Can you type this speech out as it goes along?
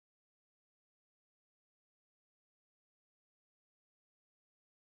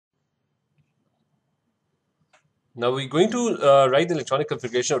Now we're going to write the electronic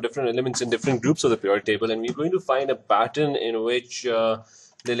configuration of different elements in different groups of the periodic table, and we're going to find a pattern in which the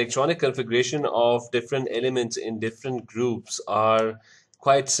electronic configuration of different elements in different groups are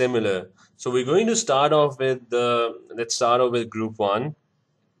quite similar. So we're going to start off with let's start off with group one,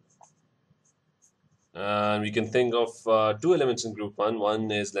 and we can think of two elements in group one.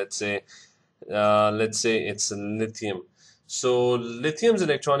 One is let's say it's lithium. So lithium's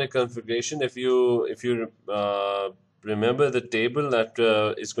electronic configuration, if you remember the table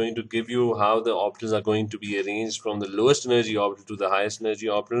that is going to give you how the orbitals are going to be arranged from the lowest energy orbital to the highest energy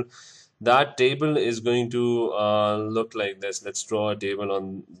orbital, that table is going to look like this. Let's draw a table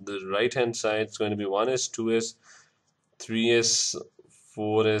on the right hand side. It's going to be 1s, 2s, 3s,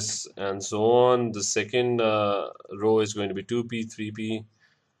 4s, and so on. The second row is going to be 2p, 3p,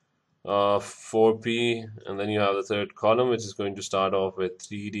 4p, and then you have the third column, which is going to start off with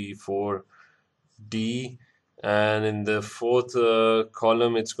 3d, 4d, and in the fourth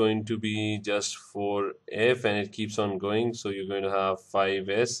column, it's going to be just 4f, and it keeps on going. So you're going to have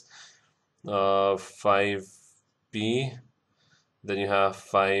 5s, 5p, then you have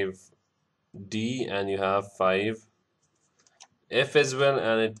 5d, and you have 5f as well,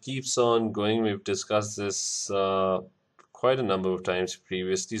 and it keeps on going. We've discussed this quite a number of times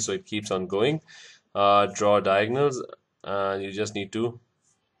previously, so it keeps on going. Draw diagonals, and you just need to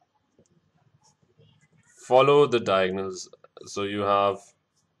follow the diagonals. So you have,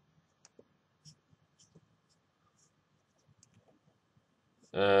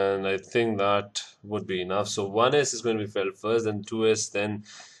 and I think that would be enough. So 1s is going to be filled first, then 2s, then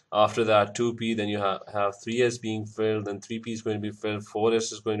after that 2p, then you have 3s being filled, then 3p is going to be filled,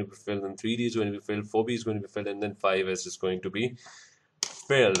 4s is going to be filled, then 3d is going to be filled, 4p is going to be filled, and then 5s is going to be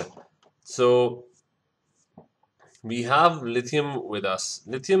filled. So we have lithium with us.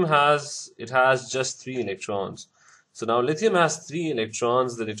 Lithium has just 3 electrons. So now lithium has 3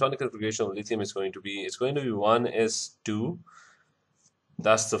 electrons. The electronic configuration of lithium is going to be 1s2.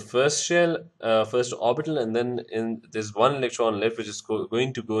 That's the first shell, first orbital, and then there's 1 electron left, which is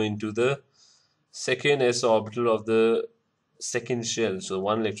going to go into the second s orbital of the second shell. So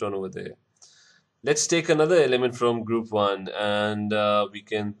 1 electron over there. Let's take another element from group 1, and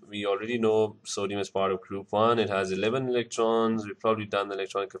we already know sodium is part of group 1. It has 11 electrons. We've probably done the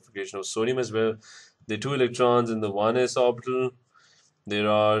electronic configuration of sodium as well. There are 2 electrons in the 1s orbital. There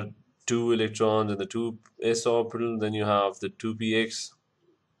are 2 electrons in the 2s orbital. Then you have the 2px,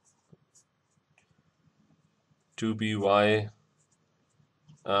 2py,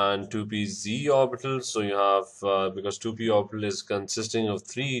 and 2pz orbitals. So you have, because 2p orbital is consisting of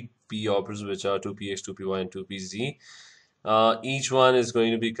 3p orbitals, which are 2px, 2py, and 2pz. Each one is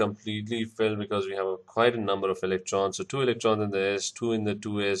going to be completely filled because we have quite a number of electrons. So 2 electrons in the s, 2 in the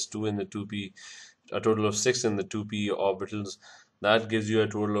 2s, 2 in the 2p, a total of 6 in the 2p orbitals. That gives you a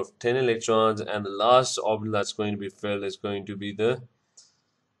total of 10 electrons, and the last orbital that's going to be filled is going to be the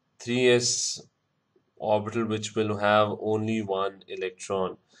 3s orbital, which will have only 1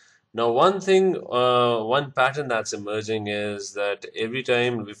 electron. Now, one pattern that's emerging is that every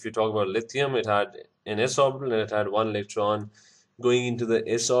time, if you talk about lithium, it had an s orbital and it had 1 electron going into the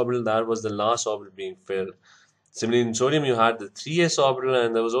s orbital. That was the last orbital being filled. Similarly, in sodium, you had the 3s orbital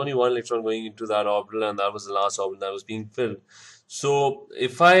and there was only 1 electron going into that orbital, and that was the last orbital that was being filled. So,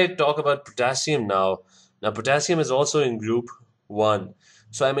 if I talk about potassium now potassium is also in group 1.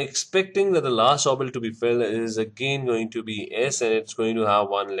 So I'm expecting that the last orbital to be filled is again going to be S, and it's going to have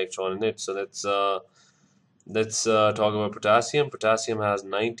 1 electron in it. So let's talk about potassium. Potassium has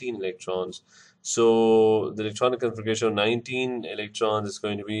 19 electrons. So the electronic configuration of 19 electrons is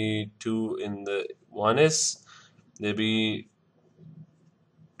going to be 2 in the 1s. There'll be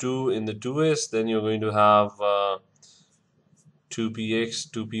 2 in the 2s. Then you're going to have 2px,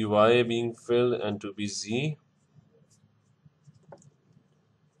 2py being filled, and 2pz.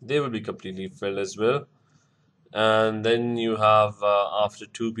 They will be completely filled as well. And then you have, after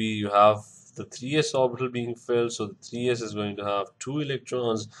 2p, you have the 3s orbital being filled. So the 3s is going to have 2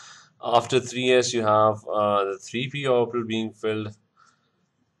 electrons. After 3s, you have the 3p orbital being filled.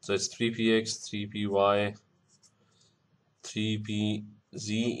 So it's 3px, 3py, 3pz.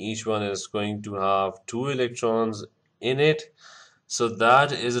 Each one is going to have 2 electrons in it. So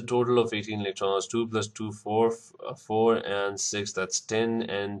that is a total of 18 electrons. 2 plus 2, 4, 4 and 6, that's 10,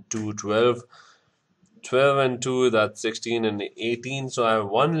 and 2, 12. 12 and 2, that's 16 and 18. So I have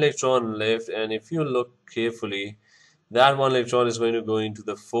 1 electron left, and if you look carefully, that 1 electron is going to go into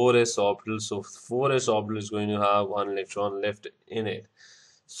the 4s orbital. So 4s orbital is going to have 1 electron left in it.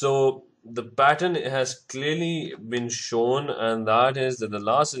 So the pattern has clearly been shown, and that is that the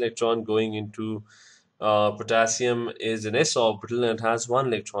last electron going into Potassium is an s orbital and it has one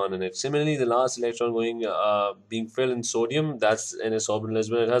electron in it. Similarly, the last electron being filled in sodium, that's an s orbital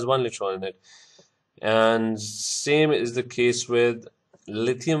as well. It has one electron in it. And same is the case with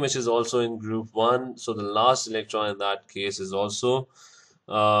lithium, which is also in group 1. So the last electron in that case is also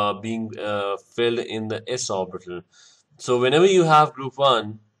being filled in the s orbital. So whenever you have group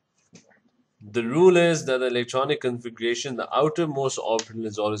 1, the rule is that the electronic configuration, the outermost orbital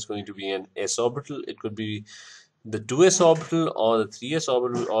is always going to be an s orbital. It could be the 2s orbital or the 3s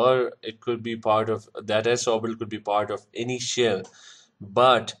orbital, or it could be part of that s orbital, could be part of any shell,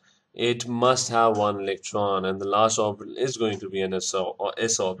 but it must have one electron, and the last orbital is going to be an s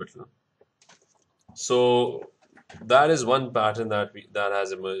orbital. So that is one pattern that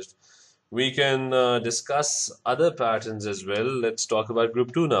has emerged. We can discuss other patterns as well. Let's talk about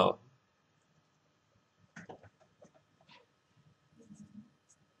group 2 now.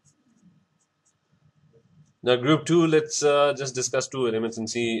 Now, group 2, let's just discuss two elements and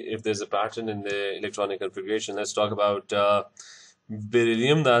see if there's a pattern in the electronic configuration. Let's talk about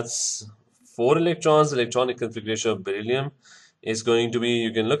beryllium. That's 4 electrons. The electronic configuration of beryllium is going to be,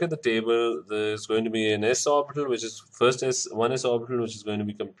 you can look at the table, there's going to be an s orbital, which is first one s orbital, which is going to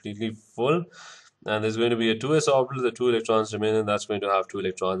be completely full. And there's going to be a 2s orbital, the 2 electrons remain, and that's going to have 2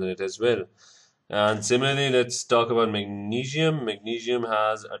 electrons in it as well. And similarly, let's talk about magnesium. Magnesium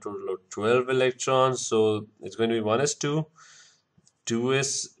has a total of 12 electrons, so it's going to be 1s2,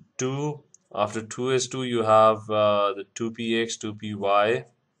 2s2. After 2s2, you have the 2px, 2py,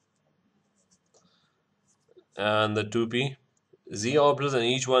 and the 2p. Z orbitals, and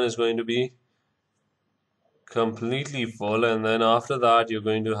each one is going to be completely full. And then after that, you're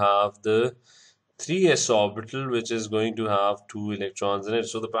going to have the 3s orbital, which is going to have 2 electrons in it.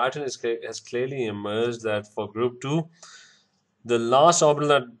 So the pattern has clearly emerged that for group 2, the last orbital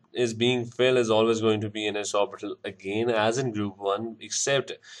that is being filled is always going to be an s orbital again, as in group 1,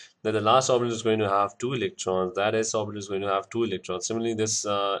 except that the last orbital is going to have 2 electrons. That s orbital is going to have 2 electrons. Similarly, this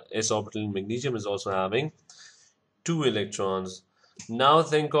s orbital in magnesium is also having 2 electrons. Now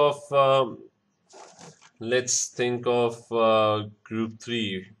let's think of group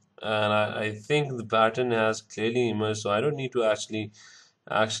 3, and I think the pattern has clearly emerged, so I don't need to actually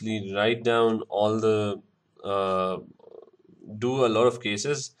write down all the uh, do a lot of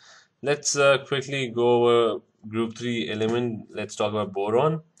cases. Let's quickly go over group 3 element. Let's talk about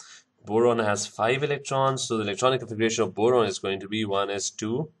boron. Boron has 5 electrons, so the electronic configuration of boron is going to be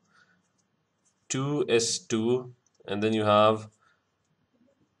 1s2, 2s2, and then you have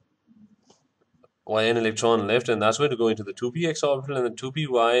yn electron left, and that's going to go into the 2px orbital, and the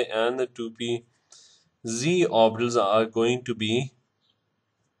 2py and the 2pz orbitals are going to be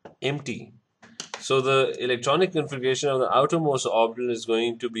empty. So the electronic configuration of the outermost orbital is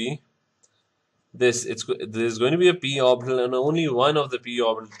going to be this. There's going to be a p orbital, and only one of the p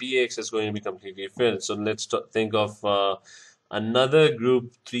orbital, px, is going to be completely filled. So let's think of another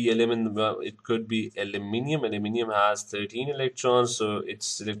group 3 element. It could be aluminium. Aluminium has 13 electrons, so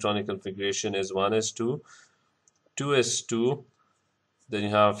its electronic configuration is 1s2, 2s2. Then you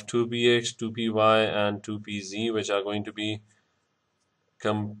have 2px, 2py, and 2pz, which are going to be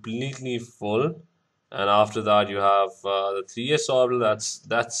completely full. And after that, you have the 3s orbital.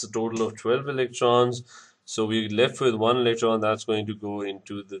 That's a total of 12 electrons. So we're left with one electron that's going to go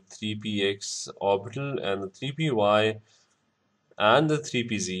into the 3px orbital, and the 3py and the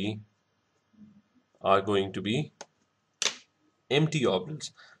 3pz are going to be empty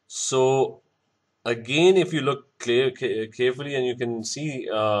orbitals. So again, if you look carefully, and you can see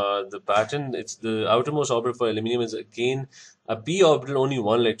the pattern, it's the outermost orbital for aluminium is again a p orbital. Only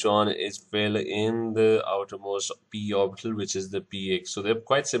one electron is filled in the outermost p orbital, which is the px. So they're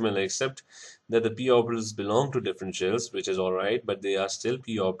quite similar, except that the p orbitals belong to different shells, which is all right, but they are still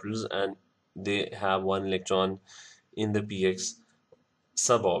p orbitals, and they have one electron in the px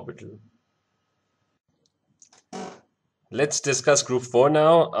suborbital. Let's discuss group 4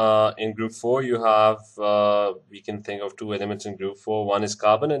 now. In group 4, you have, we can think of two elements in group 4. One is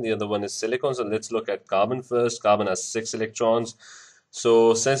carbon and the other one is silicon. So let's look at carbon first. Carbon has 6 electrons.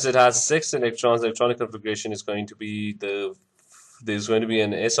 So since it has 6 electrons, the electronic configuration is going to be there's going to be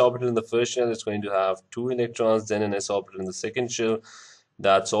an s orbital in the first shell. It's going to have 2 electrons, then an s orbital in the second shell.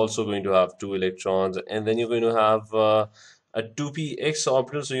 That's also going to have 2 electrons. And then you're going to have a 2px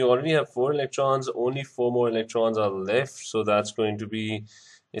orbital. So you already have 4 electrons, only 4 more electrons are left. So that's going to be,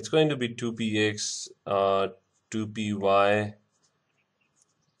 it's going to be 2px, 2py,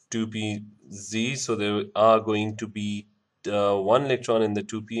 2pz. So there are going to be 1 electron in the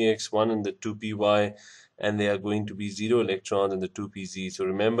 2px, one in the 2py, and there are going to be 0 electrons in the 2pz. So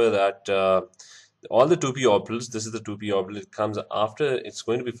remember that all the 2p orbitals, this is the 2p orbital, it comes after, it's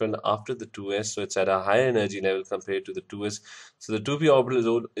going to be filled after the 2s, so it's at a higher energy level compared to the 2s. So the 2p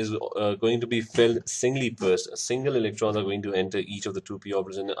orbital is going to be filled singly first. Single electrons are going to enter each of the 2p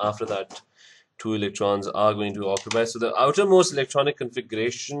orbitals, and after that, two electrons are going to occupy. So the outermost electronic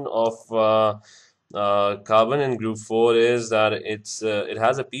configuration of carbon in group 4 is that it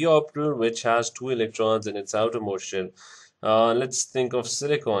has a p orbital which has two electrons in its outermost shell. Let's think of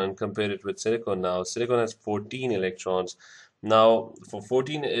silicon and compare it with silicon now. Silicon has 14 electrons. Now, for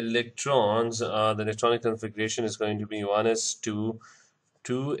 14 electrons, the electronic configuration is going to be 1s2,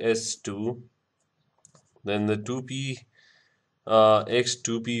 2s2, then the 2p x,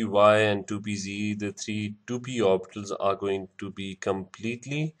 2p y, and 2p z, the three 2p orbitals are going to be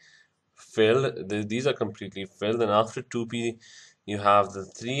completely filled. These are completely filled. And after 2p, you have the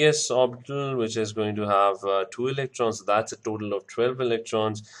 3s orbital, which is going to have two electrons. So that's a total of 12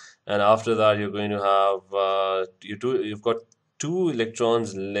 electrons. And after that, you're going to have you've got two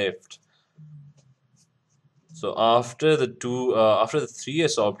electrons left. So after the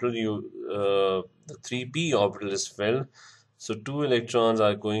 3s orbital, the 3p orbital is filled. So two electrons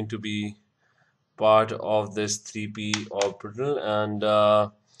are going to be part of this 3p orbital, and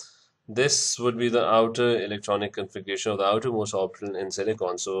this would be the outer electronic configuration of the outermost orbital in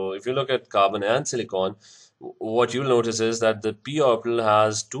silicon. So if you look at carbon and silicon, what you'll notice is that the p orbital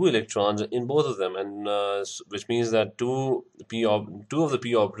has two electrons in both of them, and which means that two of the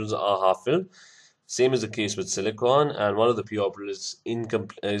p orbitals are half filled. Same is the case with silicon, and one of the p orbitals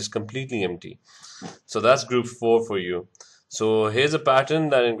is completely empty. So that's group 4 for you. So here's a pattern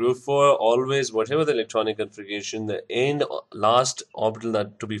that in group 4, always whatever the electronic configuration, the last orbital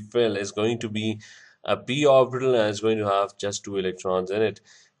that to be filled is going to be a p orbital, and it's going to have just two electrons in it.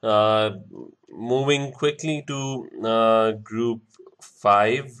 Moving quickly to group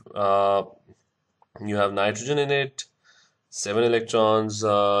 5, you have nitrogen in it, 7 electrons.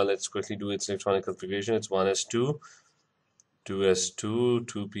 Let's quickly do its electronic configuration. It's 1s2, 2s2,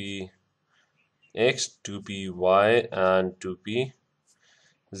 2p x, 2py, and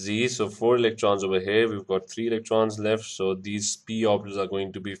 2pz. So 4 electrons over here. We've got 3 electrons left. So these p orbitals are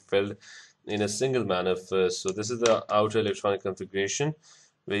going to be filled in a single manner first. So this is the outer electronic configuration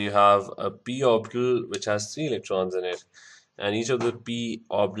where you have a p orbital which has 3 electrons in it. And each of the p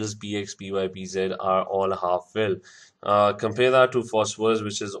orbitals, px, py, pz, are all half filled. Compare that to phosphorus,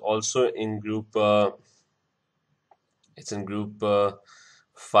 which is also in group it's in group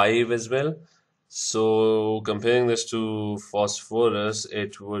 5 as well. So comparing this to phosphorus,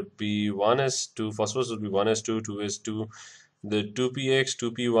 it would be 1s2, phosphorus would be 1s2, 2s2, the 2px,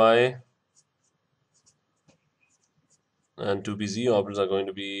 2py, and 2pz orbitals are going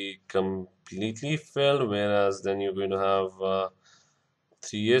to be completely filled, whereas then you're going to have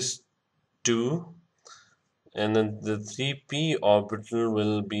 3s2, and then the 3p orbital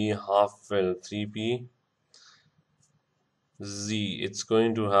will be half filled, 3p Z, it's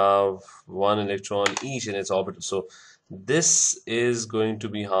going to have one electron each in its orbital. So this is going to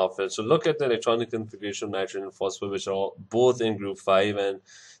be half filled. So look at the electronic configuration of nitrogen and phosphorus, which are both in group 5, and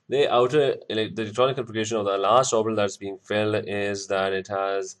the electronic configuration of the last orbital that's being filled is that it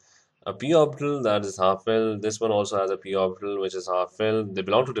has a p orbital that is half filled. This one also has a p orbital which is half filled. They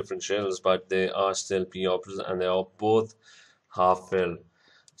belong to different shells, but they are still p orbitals, and they are both half filled.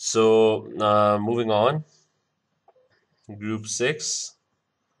 So moving on. Group 6.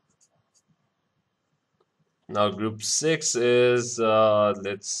 Now group 6 is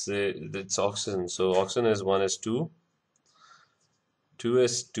let's say it's oxygen. So oxygen is 1s2,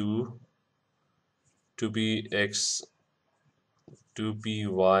 2s2, 2px,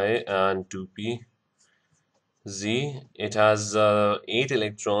 2py, and 2pz. It has 8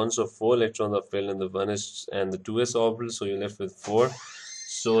 electrons, so 4 electrons are filled in the 1s and the 2s orbital, so you're left with 4.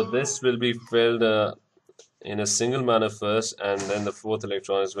 So this will be filled in a single manner first, and then the fourth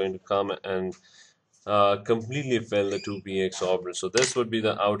electron is going to come and completely fill the 2px orbital. So this would be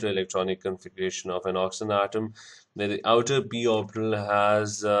the outer electronic configuration of an oxygen atom, where the outer p orbital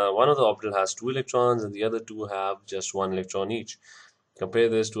has one of the orbital has 2 electrons and the other two have just 1 electron each. Compare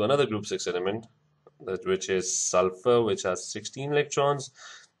this to another group 6 element, which is sulfur, which has 16 electrons.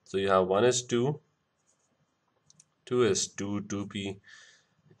 So you have 1s2, 2s2,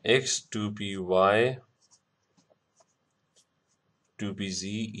 2px, 2py, 2pz,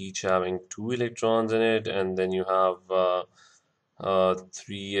 each having 2 electrons in it, and then you have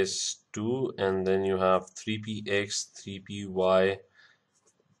 3s2, and then you have 3px, 3py,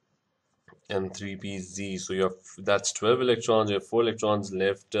 and 3pz. So you have that's 12 electrons. You have 4 electrons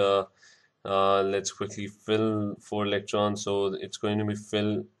left. Let's quickly fill 4 electrons. So it's going to be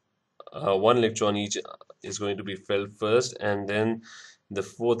filled one electron each is going to be filled first, and then the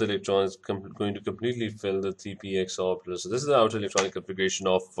fourth electron is going to completely fill the 3px orbital. So this is the outer electronic configuration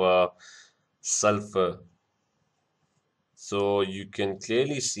of sulfur. So you can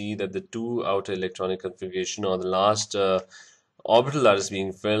clearly see that the two outer electronic configuration, or the last orbital that is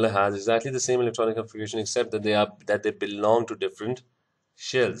being filled, has exactly the same electronic configuration, except that they belong to different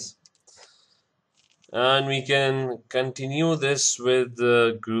shells. And we can continue this with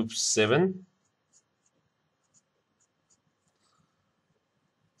group 7.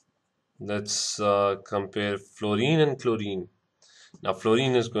 Let's compare fluorine and chlorine. Now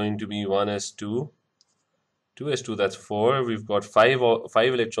fluorine is going to be 1s2, 2s2, that's 4. We've got five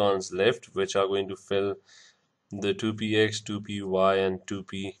electrons left, which are going to fill the 2px, 2py, and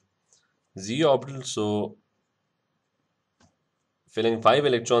 2pz orbital. So filling 5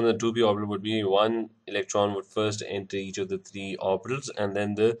 electrons in the 2p orbital would be 1 electron would first enter each of the 3 orbitals, and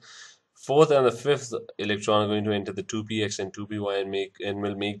then the fourth and the fifth electron are going to enter the 2px and 2py and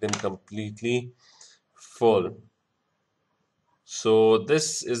will make them completely full. So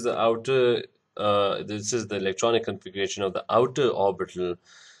this is the outer, this is the electronic configuration of the outer orbital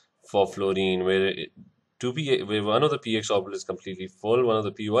for fluorine, where one of the px orbital is completely full, one of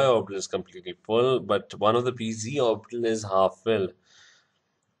the py orbital is completely full, but one of the pz orbital is half filled.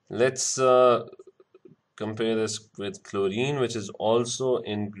 Let's compare this with chlorine, which is also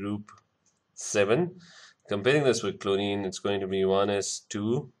in group 7. Comparing this with chlorine, it's going to be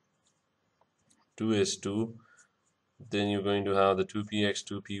 1s2, 2s2. Then you're going to have the 2px,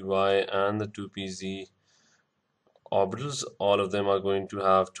 2py, and the 2pz orbitals. All of them are going to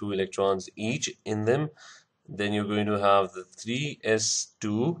have 2 electrons each in them. Then you're going to have the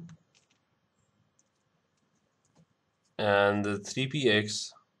 3s2 and the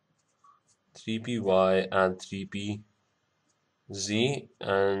 3px, 3py, and 3pz,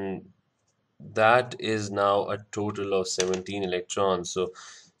 and that is now a total of 17 electrons.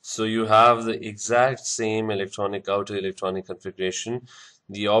 So you have the exact same outer electronic configuration.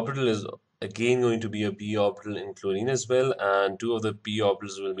 The orbital is again going to be a p orbital in chlorine as well, and 2 of the p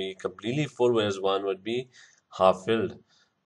orbitals will be completely full, whereas 1 would be half filled.